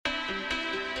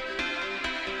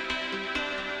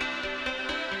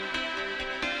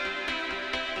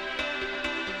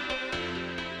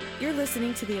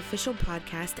listening to the official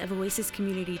podcast of Oasis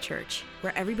Community Church,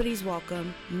 where everybody's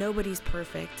welcome, nobody's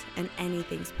perfect, and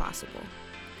anything's possible.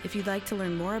 If you'd like to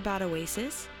learn more about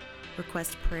Oasis,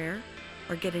 request prayer,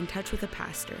 or get in touch with a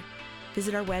pastor,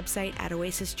 visit our website at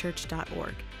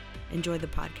oasischurch.org. Enjoy the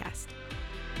podcast.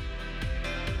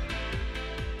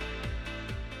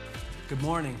 Good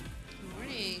morning. Good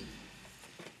morning.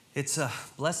 It's a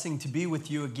blessing to be with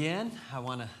you again. I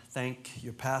want to thank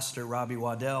your pastor, Robbie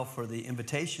Waddell, for the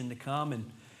invitation to come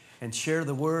and share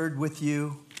the word with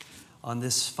you on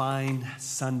this fine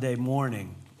Sunday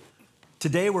morning.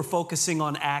 Today we're focusing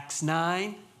on Acts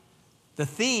 9. The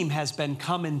theme has been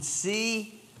Come and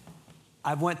See.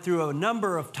 I've went through a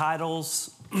number of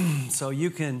titles, so you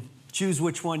can choose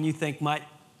which one you think might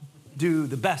do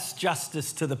the best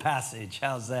justice to the passage.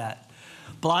 How's that?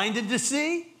 Blinded to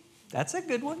see? That's a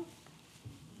good one.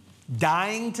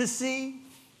 Dying to see?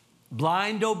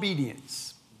 Blind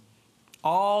obedience.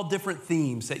 All different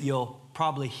themes that you'll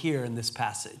probably hear in this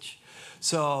passage.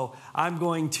 So I'm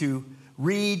going to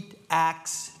read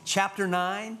Acts chapter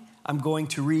 9. I'm going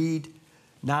to read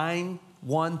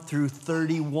 9:1 through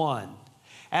 31.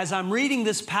 As I'm reading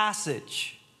this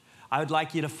passage, I would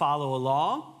like you to follow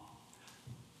along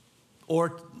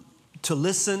or to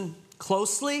listen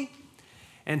closely.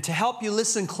 And to help you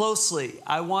listen closely,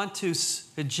 I want to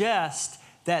suggest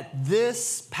that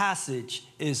this passage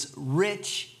is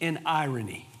rich in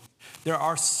irony. There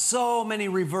are so many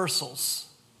reversals.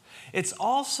 It's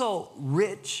also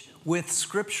rich with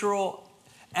scriptural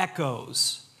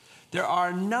echoes. There are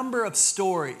a number of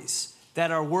stories that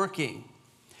are working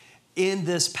in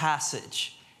this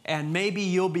passage, and maybe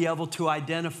you'll be able to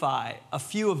identify a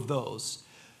few of those.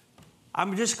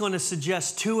 I'm just going to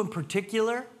suggest two in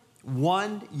particular.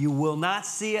 One, you will not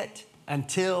see it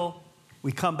until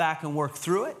we come back and work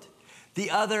through it.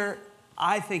 The other,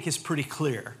 I think, is pretty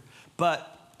clear,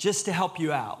 but just to help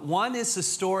you out. One is the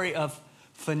story of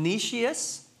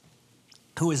Phoenicius,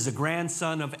 who is the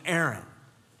grandson of Aaron.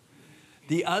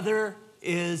 The other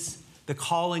is the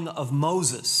calling of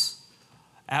Moses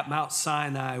at Mount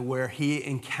Sinai, where he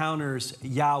encounters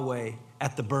Yahweh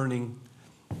at the burning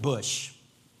bush.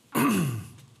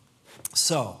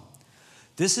 So,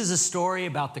 this is a story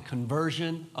about the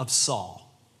conversion of Saul.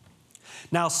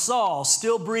 Now Saul,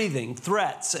 still breathing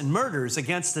threats and murders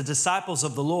against the disciples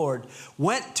of the Lord,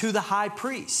 went to the high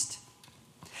priest.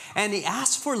 And he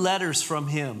asked for letters from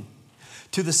him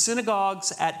to the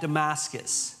synagogues at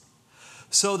Damascus,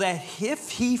 so that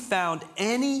if he found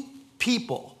any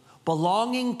people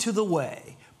belonging to the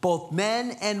way, both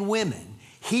men and women,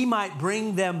 he might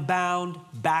bring them bound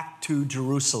back to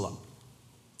Jerusalem.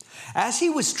 As he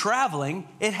was traveling,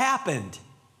 it happened.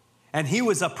 And he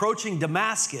was approaching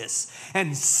Damascus,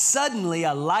 and suddenly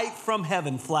a light from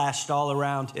heaven flashed all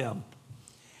around him.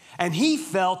 And he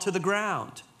fell to the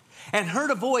ground and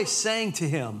heard a voice saying to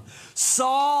him,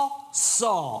 "Saul,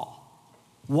 Saul,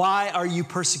 why are you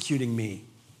persecuting me?"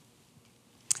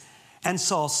 And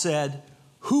Saul said,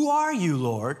 "Who are you,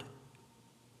 Lord?"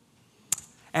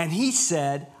 And he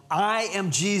said, "I am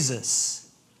Jesus,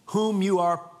 whom you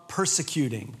are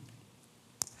persecuting.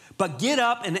 But get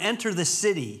up and enter the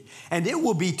city, and it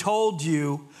will be told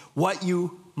you what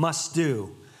you must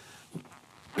do."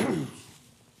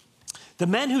 The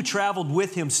men who traveled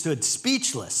with him stood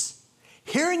speechless,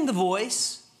 hearing the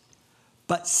voice,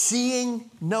 but seeing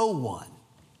no one.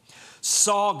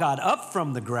 Saul got up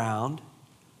from the ground.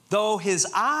 Though his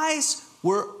eyes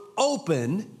were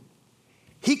open,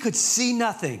 he could see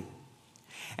nothing.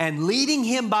 And leading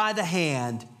him by the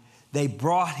hand, they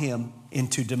brought him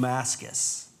into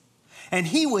Damascus. And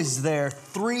he was there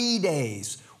 3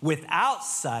 days without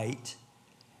sight,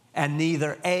 and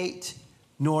neither ate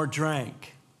nor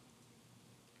drank.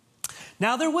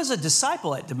 Now there was a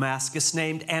disciple at Damascus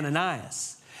named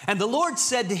Ananias. And the Lord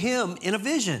said to him in a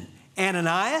vision,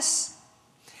 "Ananias?"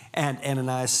 And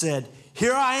Ananias said,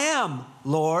 "Here I am,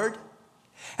 Lord."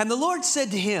 And the Lord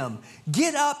said to him,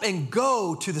 "Get up and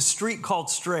go to the street called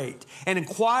Straight, and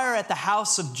inquire at the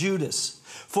house of Judas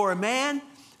for a man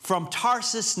from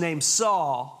Tarsus named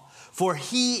Saul, for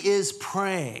he is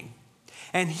praying.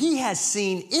 And he has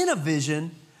seen in a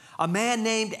vision a man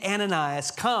named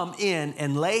Ananias come in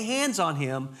and lay hands on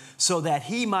him so that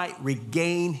he might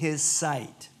regain his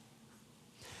sight."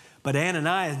 But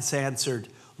Ananias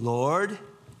answered, "Lord,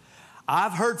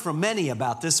 I've heard from many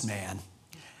about this man,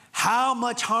 how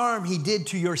much harm he did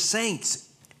to your saints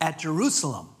at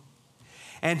Jerusalem.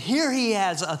 And here he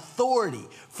has authority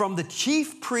from the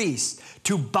chief priest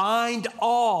to bind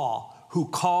all who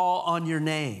call on your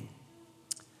name."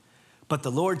 But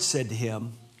the Lord said to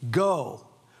him, "Go,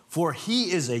 for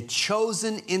he is a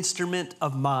chosen instrument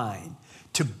of mine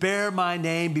to bear my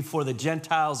name before the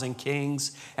Gentiles and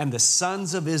kings and the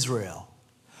sons of Israel.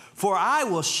 For I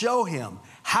will show him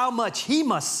how much he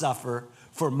must suffer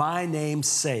for my name's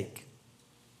sake."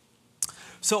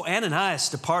 So Ananias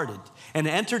departed and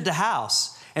entered the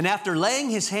house. And after laying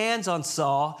his hands on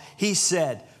Saul, he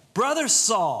said, "Brother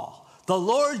Saul, the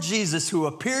Lord Jesus, who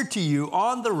appeared to you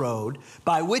on the road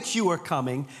by which you are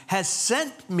coming, has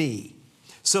sent me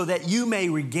so that you may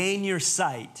regain your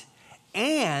sight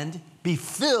and be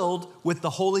filled with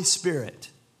the Holy Spirit."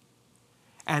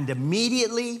 And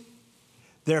immediately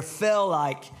there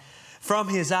fell from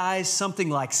his eyes something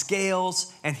like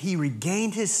scales, and he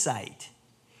regained his sight.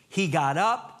 He got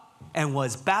up and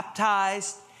was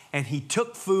baptized, and he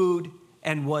took food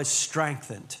and was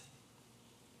strengthened.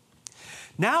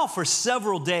 Now for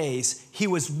several days he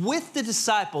was with the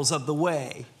disciples of the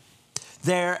way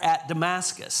there at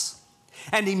Damascus.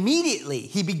 And immediately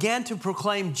he began to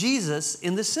proclaim Jesus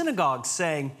in the synagogue,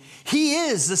 saying, "He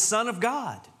is the Son of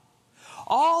God."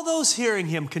 All those hearing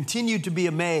him continued to be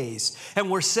amazed and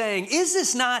were saying, "Is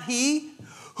this not he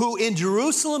who in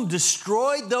Jerusalem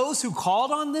destroyed those who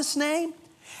called on this name,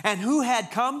 and who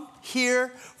had come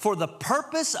here for the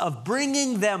purpose of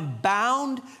bringing them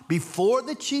bound before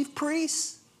the chief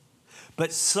priests?"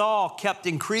 But Saul kept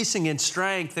increasing in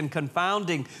strength and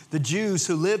confounding the Jews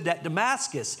who lived at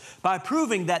Damascus by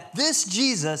proving that this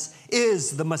Jesus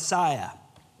is the Messiah.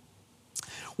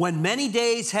 When many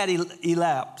days had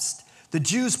elapsed, the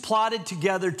Jews plotted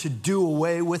together to do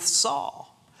away with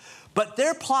Saul. But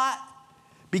their plot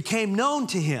became known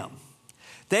to him.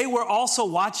 They were also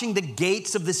watching the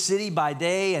gates of the city by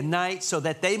day and night so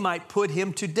that they might put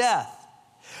him to death.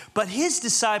 But his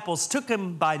disciples took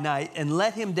him by night and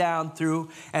let him down through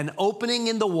an opening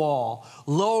in the wall,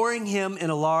 lowering him in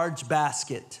a large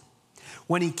basket.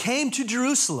 When he came to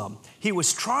Jerusalem, he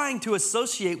was trying to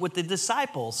associate with the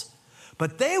disciples,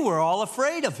 but they were all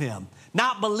afraid of him,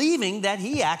 not believing that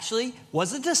he actually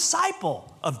was a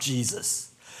disciple of Jesus.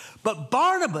 But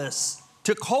Barnabas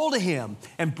took hold of him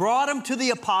and brought him to the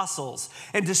apostles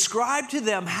and described to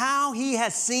them how he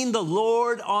had seen the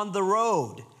Lord on the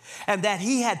road and that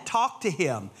he had talked to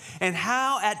him, and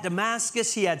how at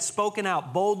Damascus he had spoken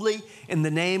out boldly in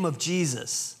the name of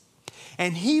Jesus.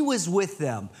 And he was with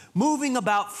them, moving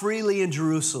about freely in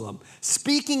Jerusalem,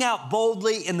 speaking out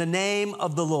boldly in the name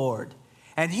of the Lord.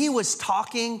 And he was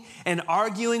talking and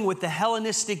arguing with the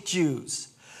Hellenistic Jews,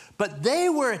 but they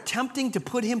were attempting to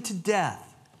put him to death.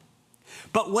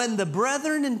 But when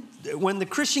the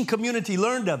Christian community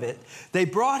learned of it, they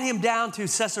brought him down to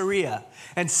Caesarea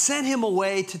and sent him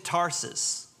away to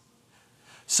Tarsus,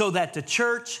 so that the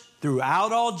church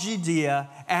throughout all Judea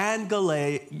and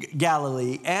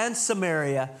Galilee and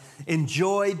Samaria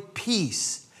enjoyed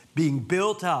peace, being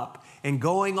built up and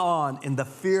going on in the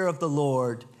fear of the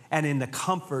Lord and in the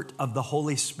comfort of the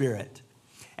Holy Spirit.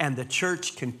 And the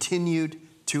church continued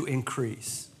to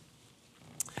increase.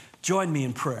 Join me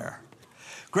in prayer.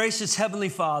 Gracious Heavenly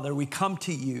Father, we come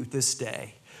to you this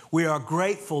day. We are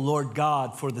grateful, Lord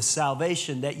God, for the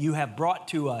salvation that you have brought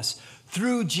to us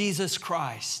through Jesus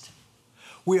Christ.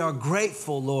 We are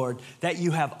grateful, Lord, that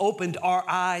you have opened our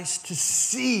eyes to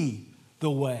see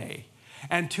the way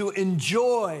and to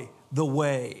enjoy the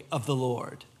way of the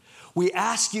Lord. We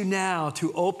ask you now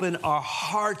to open our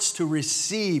hearts to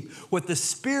receive what the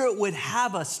Spirit would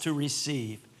have us to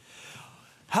receive.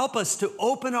 Help us to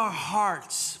open our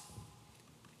hearts,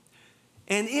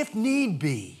 and if need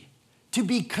be, to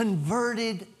be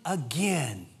converted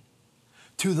again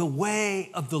to the way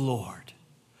of the Lord.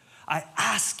 I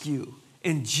ask you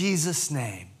in Jesus'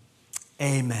 name,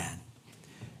 amen.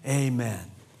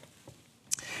 Amen.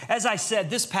 As I said,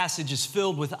 this passage is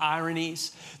filled with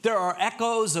ironies. There are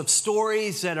echoes of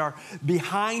stories that are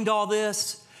behind all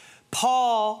this.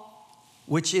 Paul,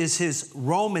 which is his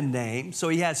Roman name, so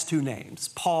he has two names.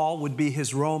 Paul would be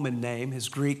his Roman name, his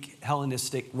Greek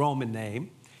Hellenistic Roman name.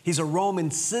 He's a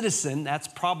Roman citizen. That's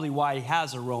probably why he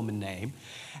has a Roman name.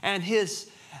 And his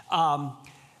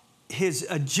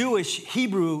Jewish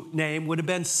Hebrew name would have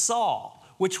been Saul,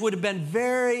 which would have been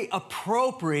very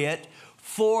appropriate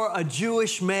for a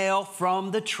Jewish male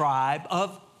from the tribe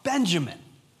of Benjamin.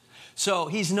 So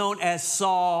he's known as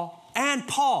Saul and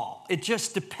Paul. It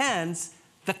just depends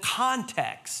the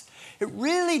context. It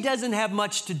really doesn't have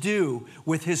much to do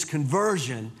with his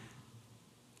conversion.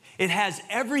 It has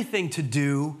everything to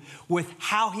do with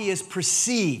how he is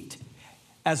perceived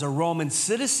as a Roman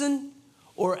citizen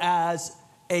or as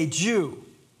a Jew.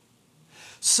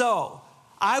 So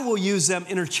I will use them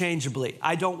interchangeably.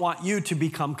 I don't want you to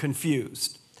become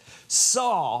confused.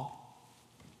 Saul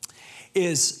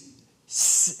has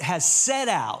set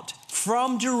out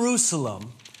from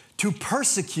Jerusalem to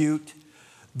persecute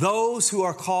those who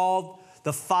are called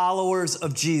the followers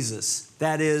of Jesus.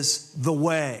 That is, the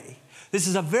way. This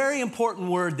is a very important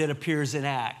word that appears in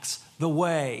Acts, the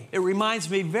way. It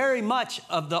reminds me very much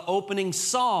of the opening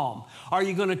psalm. Are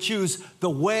you going to choose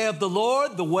the way of the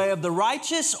Lord, the way of the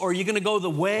righteous, or are you going to go the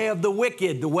way of the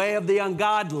wicked, the way of the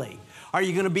ungodly? Are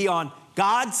you going to be on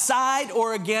God's side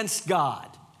or against God?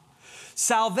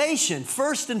 Salvation,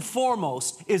 first and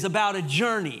foremost, is about a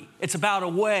journey. It's about a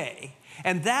way.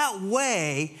 And that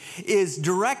way is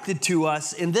directed to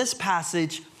us in this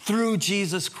passage through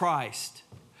Jesus Christ.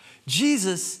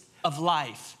 Jesus of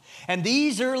life. And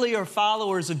these earlier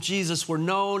followers of Jesus were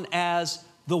known as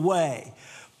the way.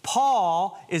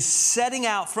 Paul is setting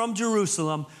out from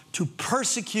Jerusalem to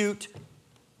persecute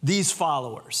these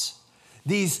followers,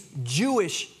 these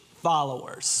Jewish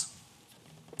followers.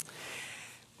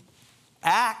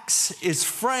 Acts is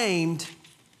framed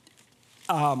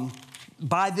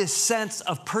by this sense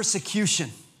of persecution.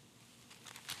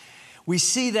 We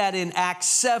see that in Acts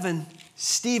 7,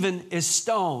 Stephen is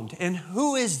stoned. And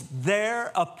who is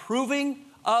there approving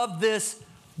of this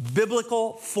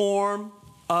biblical form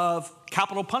of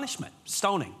capital punishment,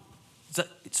 stoning?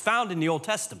 It's found in the Old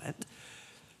Testament.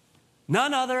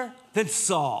 None other than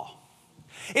Saul.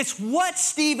 It's what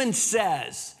Stephen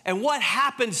says and what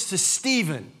happens to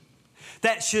Stephen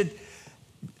that should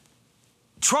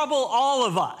trouble all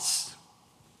of us.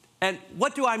 And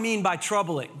what do I mean by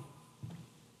troubling?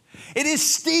 It is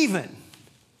Stephen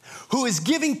who is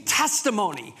giving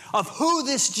testimony of who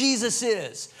this Jesus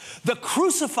is. The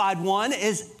crucified one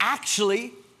is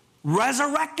actually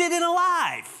resurrected and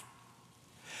alive.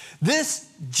 This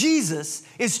Jesus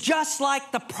is just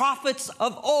like the prophets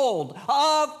of old,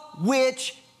 of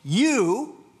which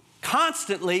you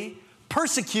constantly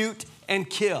persecute and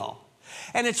kill.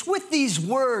 And it's with these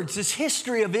words, this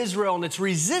history of Israel and its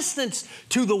resistance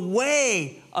to the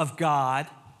way of God,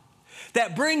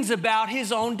 that brings about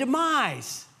his own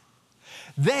demise.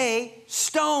 They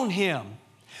stone him.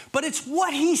 But it's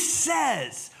what he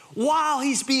says while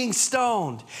he's being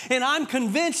stoned. And I'm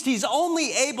convinced he's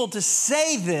only able to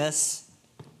say this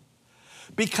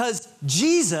because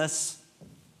Jesus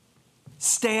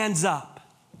stands up.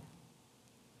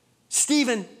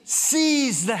 Stephen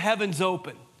sees the heavens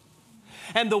open.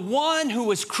 And the one who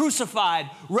was crucified,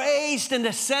 raised and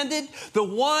ascended, the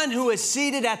one who is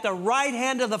seated at the right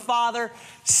hand of the Father,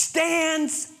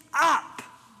 stands up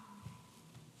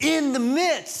in the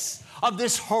midst of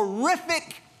this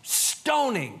horrific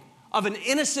stoning of an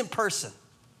innocent person.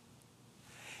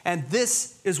 And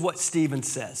this is what Stephen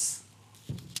says.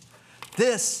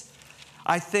 This,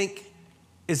 I think,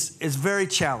 is very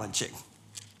challenging.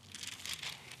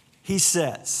 He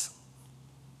says,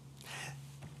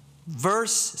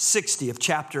 verse 60 of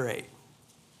chapter 8,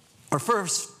 or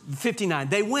verse 59,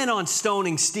 they went on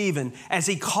stoning Stephen as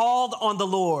he called on the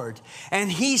Lord.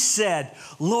 And he said,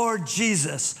 Lord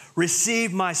Jesus,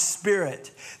 receive my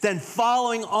spirit. Then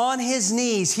following on his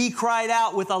knees, he cried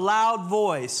out with a loud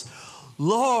voice,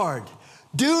 Lord,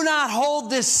 do not hold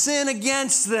this sin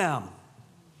against them.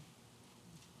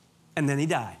 And then he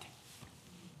died.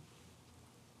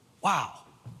 Wow.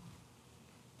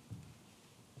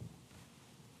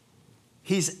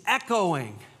 He's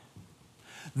echoing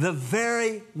the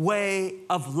very way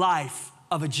of life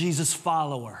of a Jesus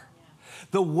follower.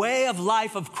 The way of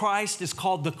life of Christ is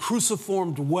called the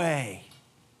cruciformed way.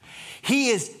 He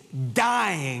is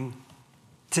dying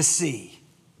to see.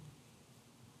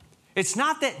 It's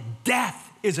not that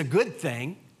death is a good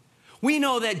thing. We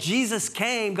know that Jesus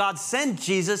came, God sent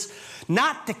Jesus,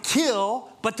 not to kill,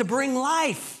 but to bring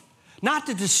life. Not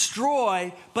to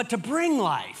destroy, but to bring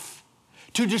life.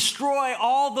 To destroy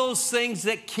all those things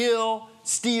that kill,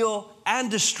 steal,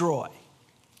 and destroy.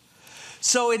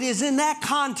 So it is in that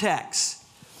context,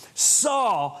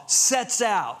 Saul sets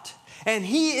out, and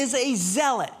he is a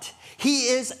zealot. He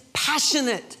is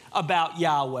passionate about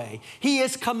Yahweh. He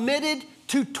is committed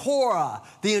to Torah,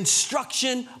 the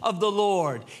instruction of the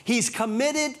Lord. He's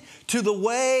committed to the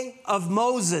way of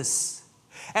Moses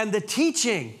and the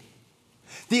teaching,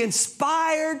 the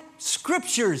inspired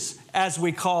scriptures, as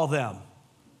we call them.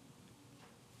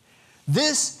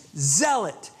 This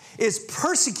zealot is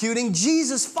persecuting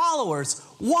Jesus' followers.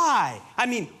 Why? I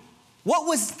mean, what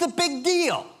was the big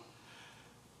deal?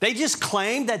 They just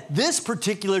claimed that this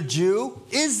particular Jew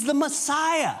is the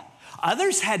Messiah.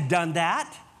 Others had done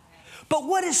that. But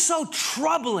what is so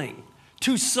troubling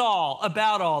to Saul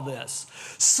about all this?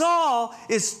 Saul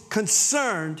is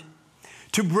concerned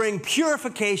to bring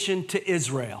purification to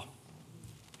Israel.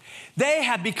 They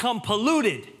have become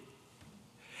polluted.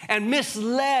 and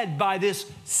misled by this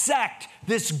sect,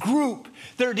 this group.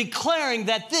 They're declaring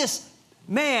that this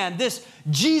man, this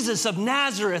Jesus of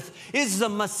Nazareth, is the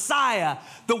Messiah,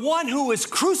 the one who was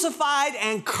crucified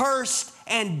and cursed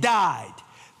and died.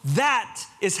 That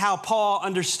is how Paul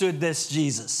understood this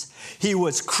Jesus. He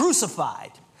was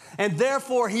crucified, and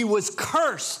therefore he was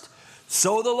cursed.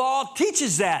 So the law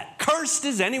teaches that. Cursed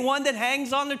is anyone that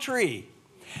hangs on the tree.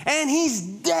 And he's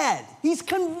dead. He's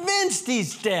convinced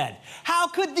he's dead. How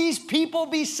could these people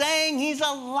be saying he's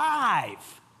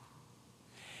alive?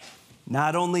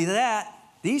 Not only that,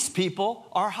 these people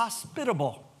are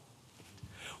hospitable.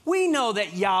 We know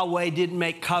that Yahweh didn't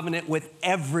make covenant with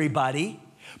everybody,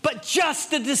 but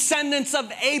just the descendants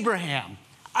of Abraham,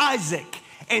 Isaac,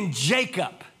 and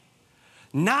Jacob,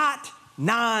 not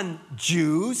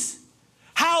non-Jews.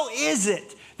 How is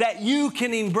it that you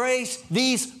can embrace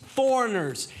these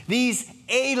foreigners, these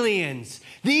aliens,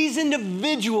 these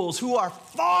individuals who are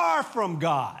far from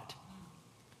God?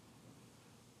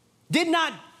 Did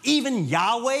not even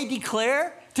Yahweh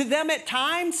declare to them at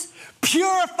times,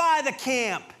 purify the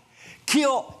camp,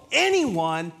 kill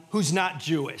anyone who's not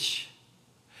Jewish?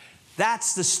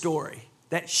 That's the story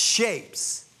that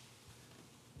shapes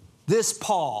this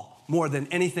Paul more than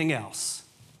anything else.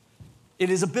 It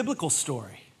is a biblical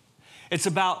story. It's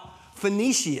about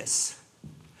Phoenicius.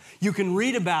 You can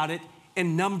read about it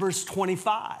in Numbers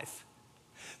 25.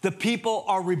 The people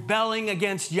are rebelling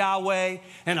against Yahweh,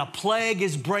 and a plague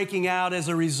is breaking out as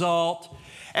a result.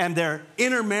 And they're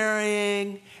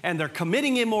intermarrying, and they're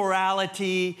committing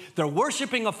immorality. They're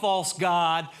worshiping a false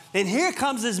god. And here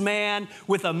comes this man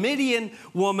with a Midian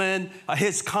woman,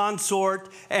 his consort,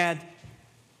 and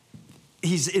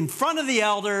he's in front of the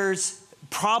elders,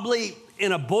 probably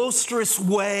in a boisterous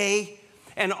way.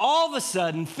 And all of a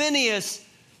sudden, Phinehas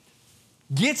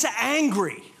gets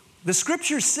angry. The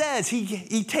scripture says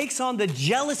he takes on the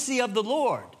jealousy of the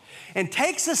Lord and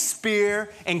takes a spear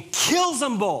and kills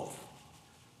them both.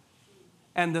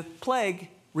 And the plague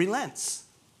relents.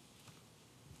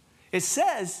 It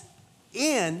says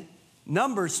in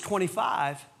Numbers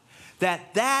 25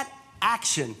 that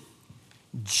action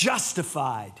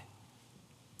justified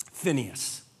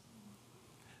Phinehas.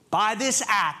 By this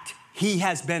act, he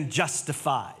has been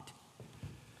justified.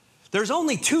 There's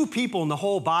only two people in the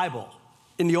whole Bible,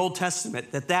 in the Old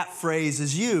Testament, that phrase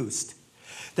is used,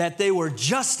 that they were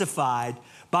justified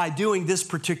by doing this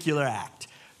particular act.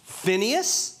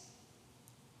 Phinehas,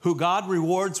 who God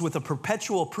rewards with a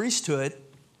perpetual priesthood. I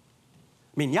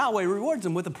mean, Yahweh rewards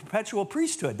him with a perpetual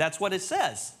priesthood. That's what it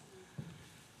says.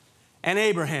 And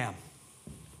Abraham.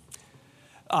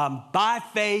 By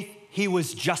faith, he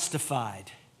was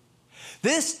justified.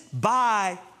 This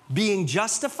by being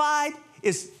justified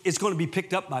is going to be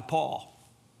picked up by Paul.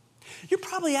 You're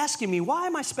probably asking me, why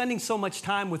am I spending so much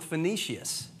time with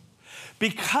Phoenicius?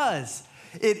 Because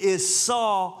it is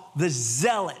Saul the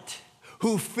zealot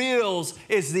who feels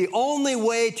is the only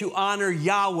way to honor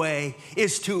Yahweh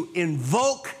is to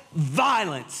invoke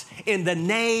violence in the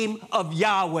name of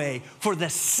Yahweh for the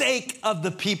sake of the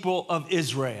people of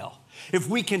Israel. If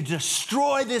we can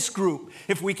destroy this group,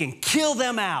 if we can kill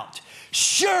them out,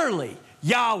 surely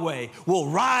Yahweh will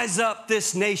rise up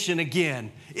this nation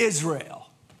again, Israel.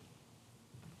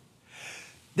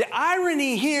 The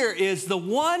irony here is the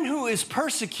one who is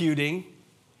persecuting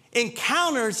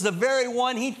encounters the very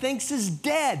one he thinks is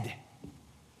dead,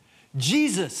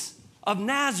 Jesus of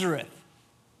Nazareth.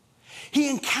 He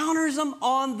encounters him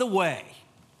on the way.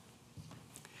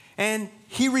 And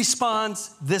he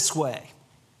responds this way.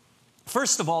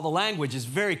 First of all, the language is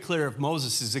very clear of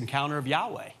Moses' encounter of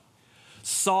Yahweh.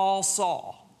 Saul,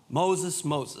 Saul, Moses,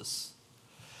 Moses.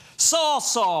 Saul,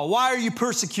 Saul, why are you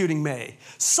persecuting me?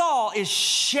 Saul is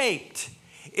shaped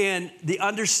in the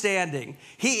understanding.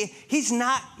 He's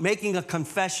not making a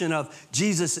confession of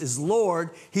Jesus is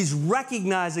Lord. He's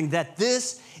recognizing that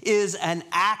this is an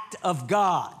act of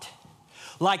God,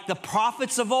 like the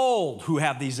prophets of old who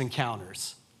have these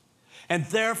encounters. And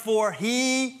therefore,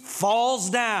 he falls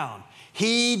down.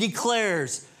 He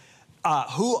declares,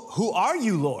 who are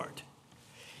you, Lord?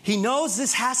 He knows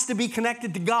this has to be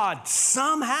connected to God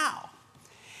somehow.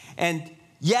 And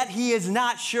yet he is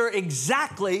not sure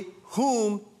exactly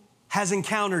whom has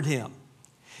encountered him.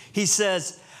 He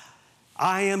says,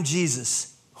 I am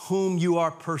Jesus, whom you are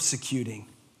persecuting.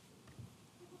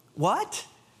 What?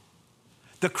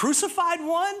 The crucified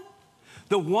one?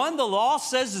 The one the law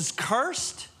says is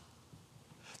cursed?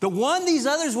 The one these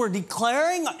others were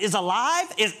declaring is alive,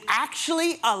 is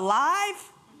actually alive?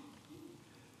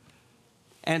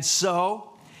 And so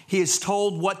he is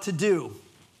told what to do.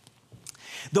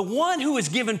 The one who is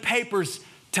given papers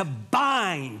to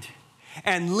bind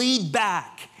and lead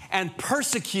back and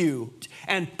persecute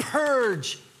and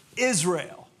purge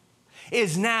Israel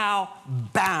is now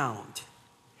bound.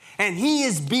 And he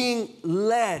is being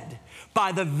led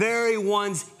by the very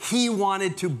ones he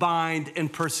wanted to bind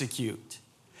and persecute.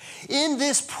 In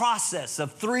this process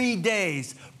of 3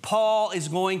 days, Paul is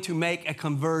going to make a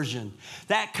conversion.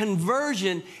 That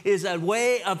conversion is a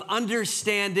way of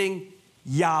understanding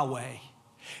Yahweh.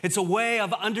 It's a way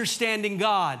of understanding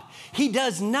God. He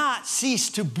does not cease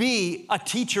to be a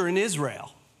teacher in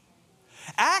Israel.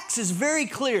 Acts is very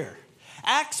clear.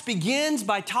 Acts begins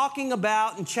by talking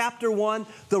about, in chapter 1,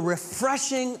 the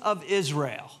refreshing of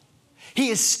Israel. He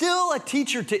is still a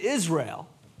teacher to Israel.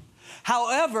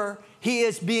 However, he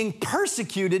is being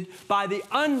persecuted by the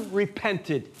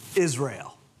unrepented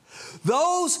Israel.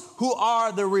 Those who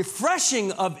are the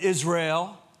refreshing of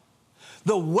Israel,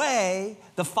 the way,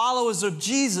 the followers of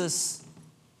Jesus,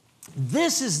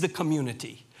 this is the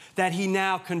community that he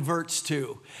now converts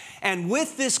to. And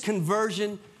with this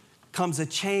conversion comes a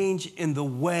change in the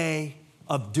way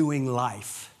of doing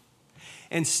life.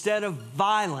 Instead of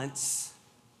violence,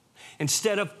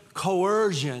 instead of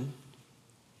coercion,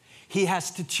 he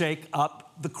has to take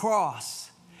up the cross.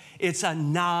 It's a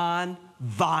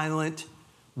non-violent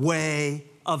way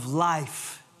of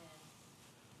life.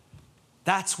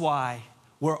 That's why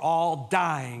we're all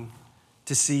dying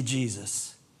to see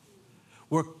Jesus.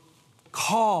 We're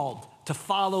called to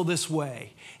follow this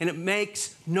way, and it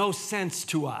makes no sense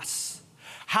to us.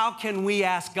 How can we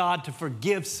ask God to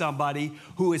forgive somebody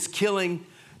who is killing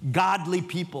godly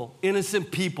people,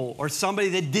 innocent people, or somebody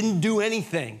that didn't do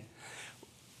anything?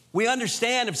 We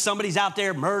understand if somebody's out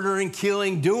there murdering,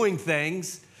 killing, doing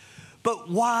things, but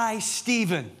why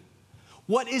Stephen?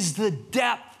 What is the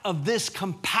depth of this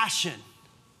compassion?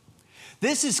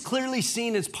 This is clearly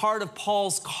seen as part of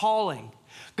Paul's calling.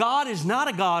 God is not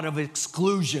a God of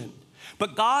exclusion,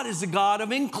 but God is a God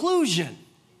of inclusion.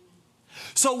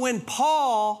 So when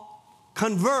Paul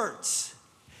converts,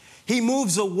 he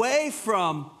moves away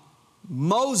from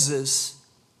Moses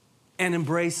and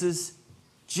embraces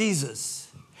Jesus.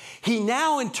 He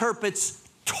now interprets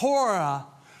Torah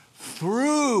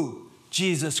through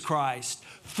Jesus Christ,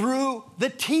 through the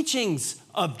teachings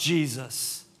of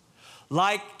Jesus.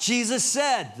 Like Jesus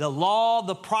said, the law,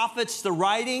 the prophets, the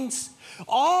writings,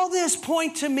 all this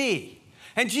point to me.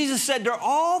 And Jesus said, they're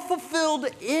all fulfilled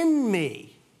in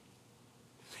me.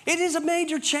 It is a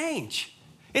major change.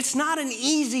 It's not an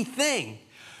easy thing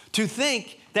to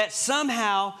think that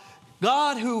somehow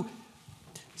God, who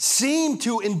seemed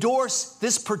to endorse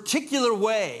this particular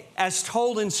way as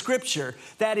told in Scripture,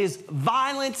 that is,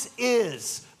 violence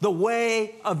is the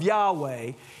way of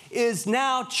Yahweh, is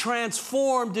now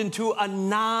transformed into a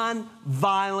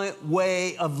non-violent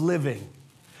way of living.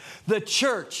 The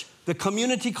church, the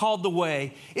community called The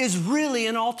Way, is really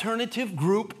an alternative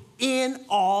group in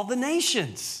all the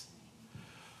nations.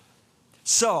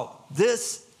 So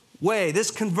this way, this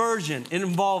conversion, it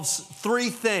involves 3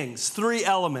 things, 3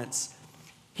 elements.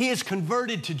 He is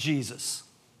converted to Jesus.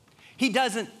 He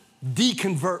doesn't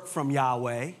deconvert from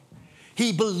Yahweh.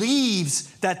 He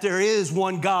believes that there is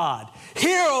one God.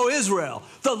 Hear, O Israel,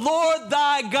 the Lord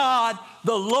thy God,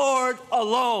 the Lord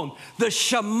alone. The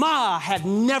Shema had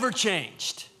never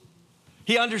changed.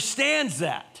 He understands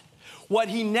that. What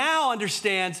he now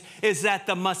understands is that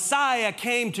the Messiah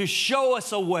came to show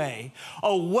us a way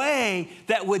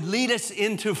that would lead us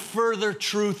into further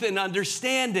truth and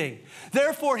understanding.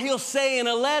 Therefore, he'll say in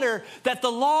a letter that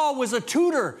the law was a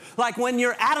tutor, like when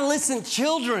you're adolescent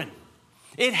children.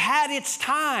 It had its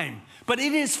time, but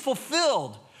it is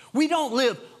fulfilled. We don't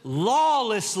live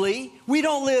lawlessly. We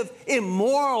don't live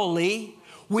immorally.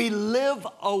 We live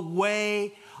a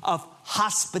way of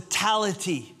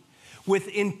hospitality with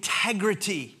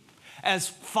integrity as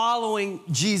following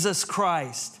Jesus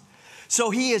Christ. So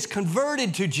he is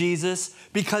converted to Jesus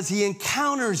because he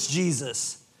encounters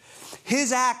Jesus.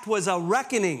 His act was a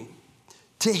reckoning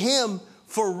to him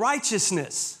for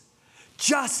righteousness,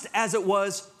 just as it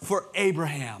was for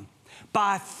Abraham.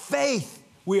 By faith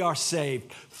we are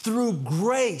saved through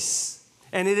grace,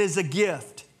 and it is a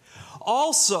gift.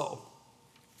 Also,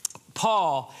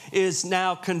 Paul is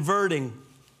now converting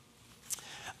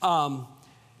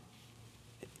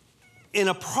in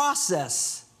a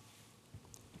process.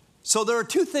 So there are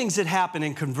 2 things that happen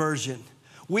in conversion.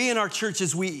 We in our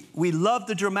churches, we love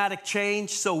the dramatic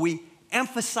change, so we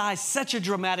emphasize such a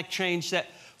dramatic change that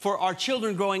for our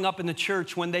children growing up in the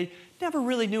church, when they never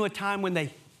really knew a time when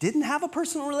they didn't have a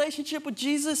personal relationship with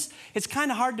Jesus, it's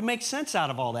kind of hard to make sense out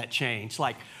of all that change.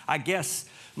 Like, I guess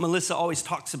Melissa always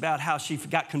talks about how she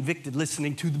got convicted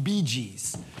listening to the Bee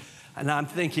Gees. And I'm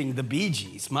thinking, the Bee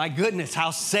Gees. My goodness,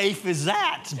 how safe is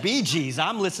that? Bee Gees.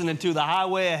 I'm listening to the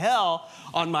Highway of Hell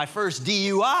on my first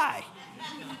DUI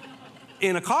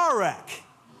in a car wreck.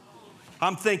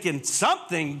 I'm thinking,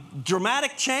 something,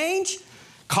 dramatic change?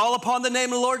 Call upon the name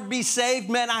of the Lord to be saved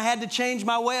meant I had to change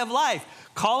my way of life.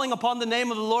 Calling upon the name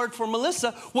of the Lord for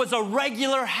Melissa was a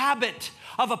regular habit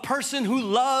of a person who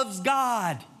loves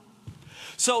God.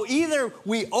 So either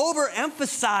we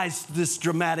overemphasize this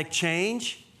dramatic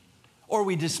change or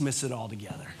we dismiss it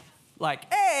altogether.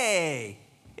 Like, hey,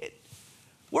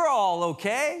 we're all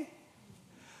okay.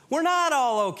 We're not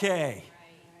all okay.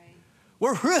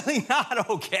 We're really not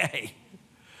okay.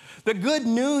 The good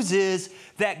news is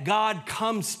that God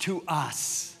comes to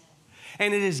us,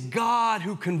 and it is God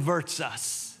who converts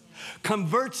us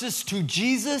to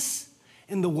Jesus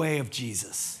in the way of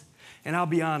Jesus. And I'll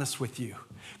be honest with you,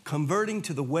 converting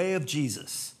to the way of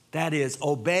Jesus, that is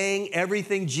obeying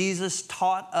everything Jesus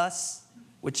taught us,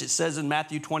 which it says in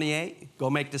Matthew 28, go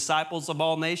make disciples of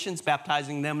all nations,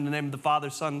 baptizing them in the name of the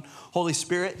Father, Son, Holy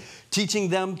Spirit, teaching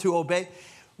them to obey,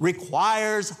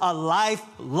 requires a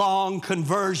lifelong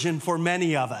conversion for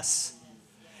many of us.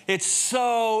 It's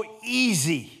so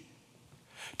easy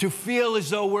to feel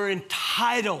as though we're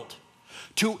entitled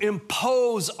to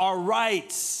impose our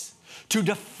rights, to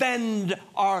defend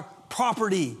our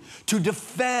property, to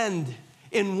defend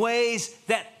in ways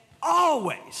that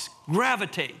always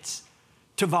gravitates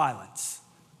to violence.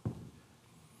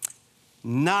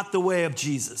 Not the way of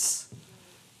Jesus.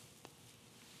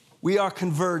 We are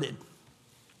converted.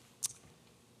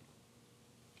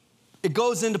 It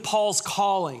goes into Paul's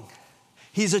calling.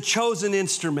 He's a chosen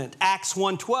instrument. Acts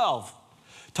 1:12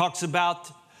 talks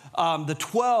about the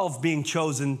 12 being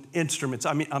chosen instruments.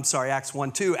 Acts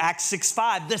 1:2. Acts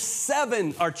 6:5, the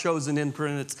 7 are chosen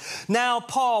instruments. Now,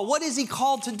 Paul, what is he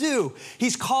called to do?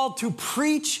 He's called to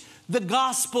preach the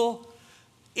gospel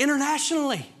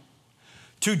internationally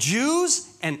to Jews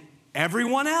and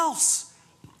everyone else,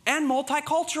 and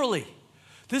multiculturally.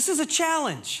 This is a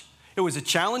challenge. It was a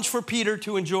challenge for Peter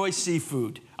to enjoy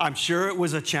seafood. I'm sure it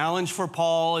was a challenge for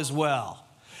Paul as well.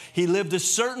 He lived a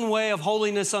certain way of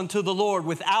holiness unto the Lord.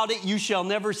 Without it, you shall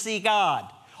never see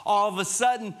God. All of a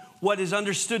sudden, what is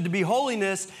understood to be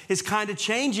holiness is kind of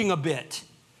changing a bit.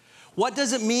 What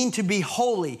does it mean to be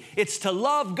holy? It's to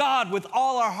love God with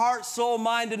all our heart, soul,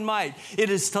 mind, and might. It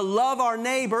is to love our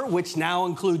neighbor, which now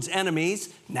includes enemies.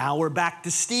 Now we're back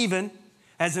to Stephen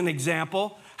as an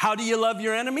example. How do you love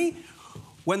your enemy?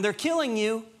 When they're killing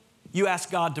you, you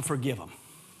ask God to forgive them.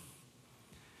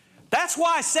 That's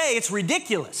why I say it's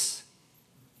ridiculous.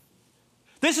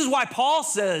 This is why Paul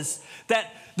says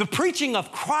that the preaching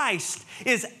of Christ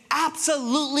is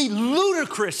absolutely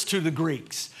ludicrous to the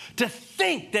Greeks. To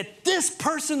think that this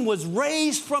person was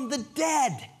raised from the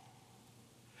dead.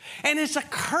 And it's a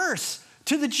curse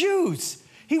to the Jews.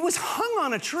 He was hung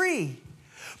on a tree.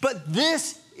 But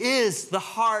this is the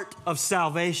heart of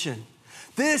salvation.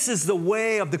 This is the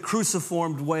way of the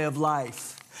cruciformed way of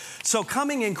life. So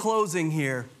coming in closing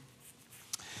here,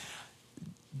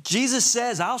 Jesus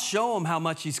says, I'll show him how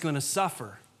much he's going to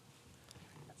suffer.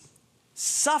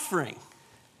 Suffering,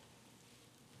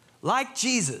 like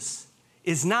Jesus,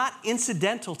 is not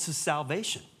incidental to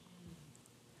salvation.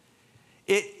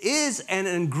 It is an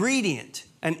ingredient,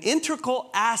 an integral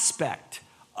aspect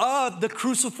of the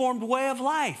cruciformed way of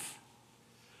life.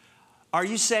 Are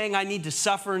you saying I need to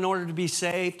suffer in order to be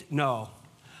saved? No.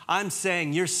 I'm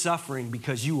saying you're suffering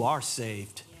because you are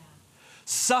saved. Yeah.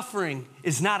 Suffering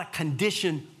is not a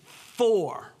condition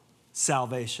for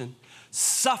salvation.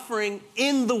 Suffering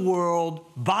in the world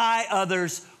by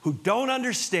others who don't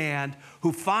understand,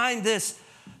 who find this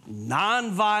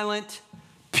nonviolent,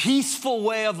 peaceful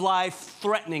way of life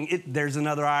threatening. There's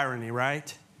another irony,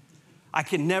 right? I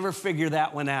can never figure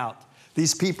that one out.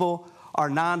 These people are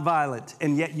nonviolent,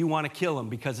 and yet you want to kill them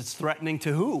because it's threatening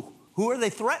to who? Who are they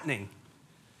threatening?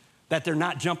 That they're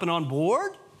not jumping on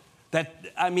board?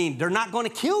 They're not going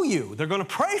to kill you. They're going to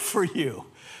pray for you.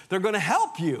 They're going to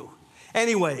help you.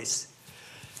 Anyways,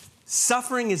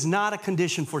 suffering is not a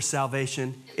condition for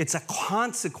salvation. It's a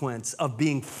consequence of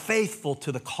being faithful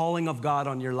to the calling of God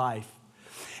on your life.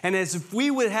 And as if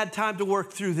we would have had time to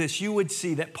work through this, you would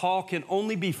see that Paul can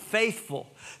only be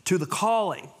faithful to the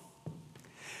calling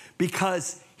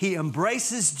because he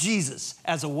embraces Jesus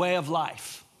as a way of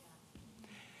life.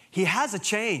 He has a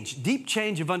change, deep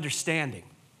change of understanding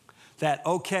that,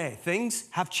 okay, things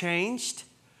have changed.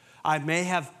 I may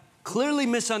have clearly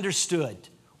misunderstood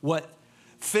what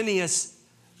Phineas'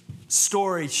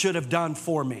 story should have done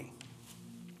for me.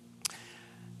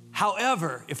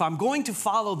 However, if I'm going to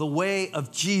follow the way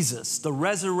of Jesus, the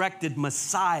resurrected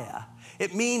Messiah,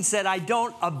 It means that I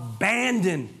don't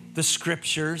abandon the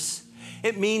scriptures.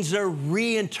 It means they're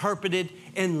reinterpreted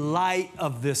in light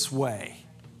of this way.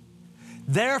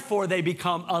 Therefore, they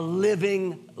become a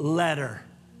living letter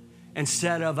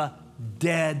instead of a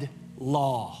dead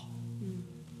law.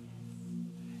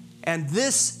 And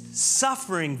this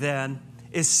suffering then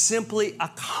is simply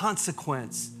a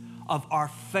consequence of our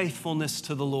faithfulness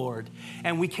to the Lord.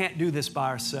 And we can't do this by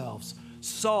ourselves.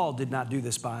 Saul did not do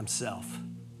this by himself.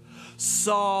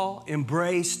 Saul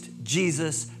embraced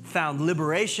Jesus, found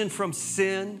liberation from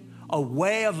sin, a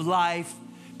way of life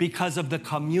because of the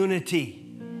community.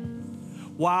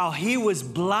 While he was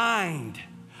blind,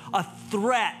 a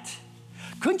threat.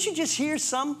 Couldn't you just hear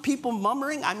some people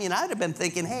murmuring? I mean, I'd have been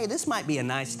thinking, hey, this might be a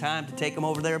nice time to take him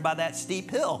over there by that steep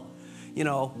hill. You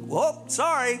know, whoop,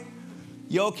 sorry.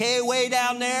 You okay way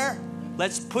down there?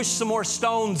 Let's push some more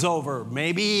stones over.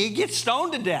 Maybe he gets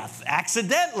stoned to death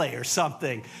accidentally or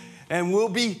something, and we'll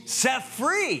be set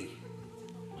free.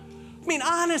 I mean,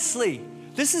 honestly,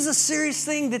 this is a serious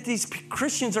thing that these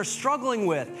Christians are struggling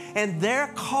with, and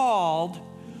they're called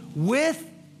with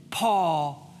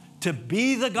Paul to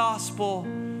be the gospel,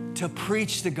 to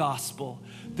preach the gospel.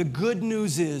 The good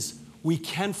news is we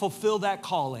can fulfill that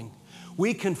calling.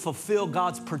 We can fulfill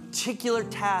God's particular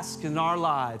task in our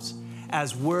lives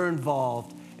as we're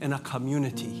involved in a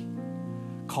community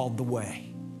called The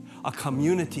Way, a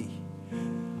community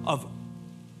of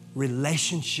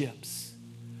relationships,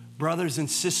 brothers and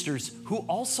sisters who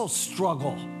also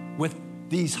struggle with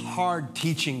these hard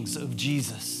teachings of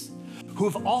Jesus, who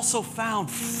have also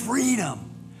found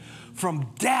freedom from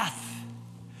death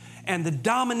and the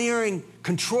domineering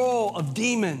control of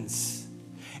demons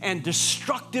and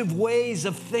destructive ways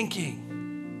of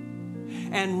thinking,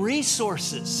 and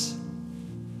resources,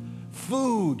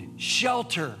 food,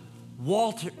 shelter,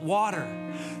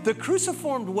 water. The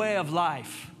cruciformed way of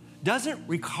life doesn't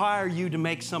require you to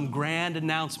make some grand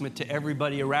announcement to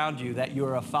everybody around you that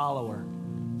you're a follower.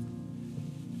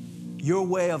 Your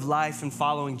way of life in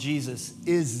following Jesus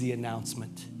is the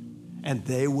announcement. And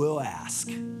they will ask.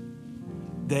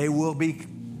 They will be,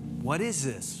 what is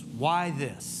this? Why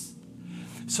this?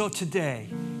 So today,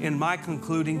 in my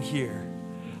concluding here,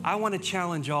 I want to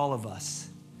challenge all of us.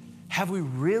 Have we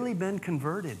really been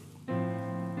converted?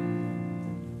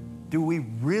 Do we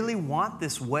really want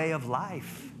this way of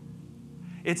life?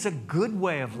 It's a good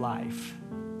way of life.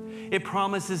 It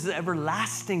promises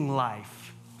everlasting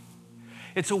life.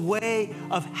 It's a way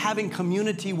of having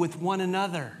community with one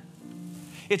another.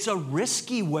 It's a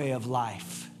risky way of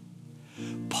life.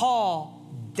 Paul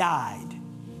died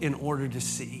in order to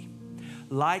see.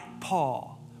 Like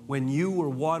Paul, when you were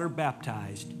water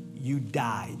baptized, you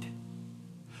died.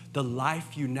 The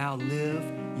life you now live,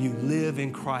 you live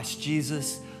in Christ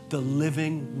Jesus, the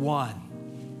living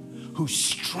one, who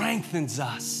strengthens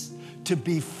us to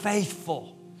be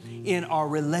faithful in our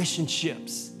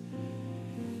relationships,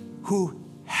 who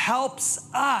helps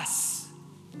us,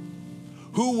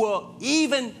 who will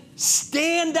even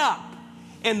stand up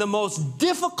in the most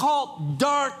difficult,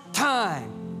 dark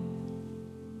time,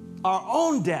 our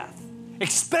own death,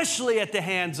 especially at the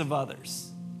hands of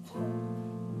others,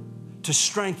 to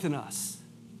strengthen us.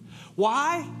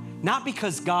 Why? Not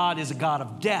because God is a God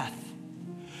of death,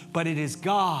 but it is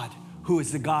God who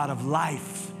is the God of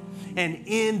life. And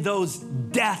in those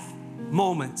death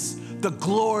moments, the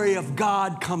glory of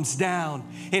God comes down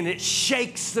and it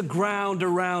shakes the ground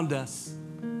around us.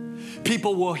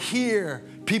 People will hear,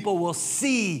 people will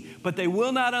see, but they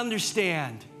will not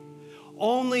understand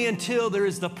only until there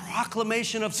is the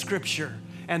proclamation of Scripture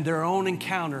and their own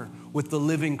encounter with the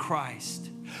living Christ.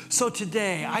 So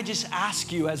today, I just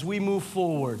ask you as we move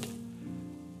forward,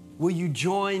 will you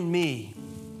join me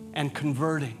in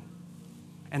converting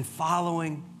and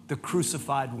following the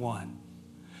crucified one,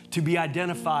 to be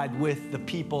identified with the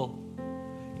people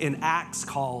in Acts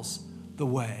calls the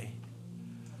way?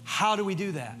 How do we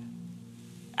do that?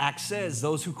 Acts says,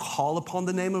 those who call upon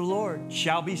the name of the Lord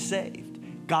shall be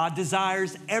saved. God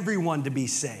desires everyone to be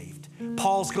saved.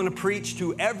 Paul's going to preach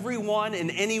to everyone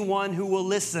and anyone who will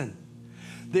listen.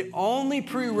 The only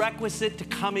prerequisite to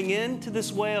coming into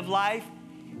this way of life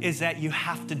is that you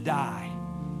have to die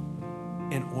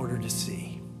in order to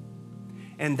see.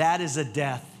 And that is a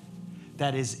death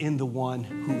that is in the one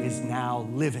who is now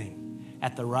living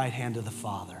at the right hand of the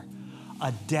Father.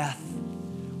 A death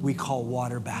we call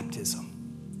water baptism,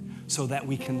 so that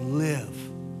we can live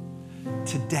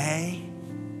today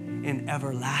and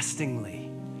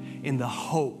everlastingly in the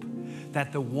hope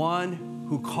that the one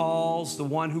who calls, the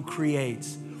one who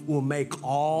creates, will make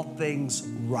all things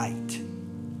right.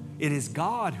 It is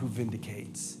God who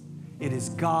vindicates, It is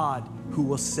God who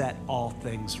will set all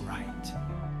things right.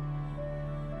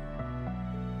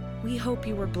 We hope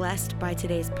you were blessed by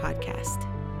today's podcast.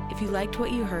 If you liked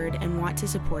what you heard and want to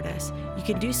support us, you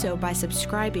can do so by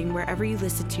subscribing wherever you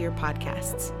listen to your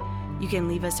podcasts. You can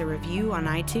leave us a review on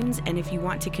iTunes, and if you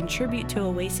want to contribute to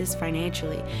Oasis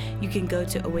financially, you can go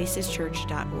to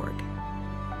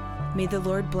oasischurch.org. May the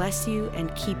Lord bless you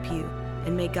and keep you,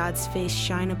 and may God's face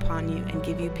shine upon you and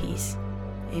give you peace.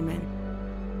 Amen.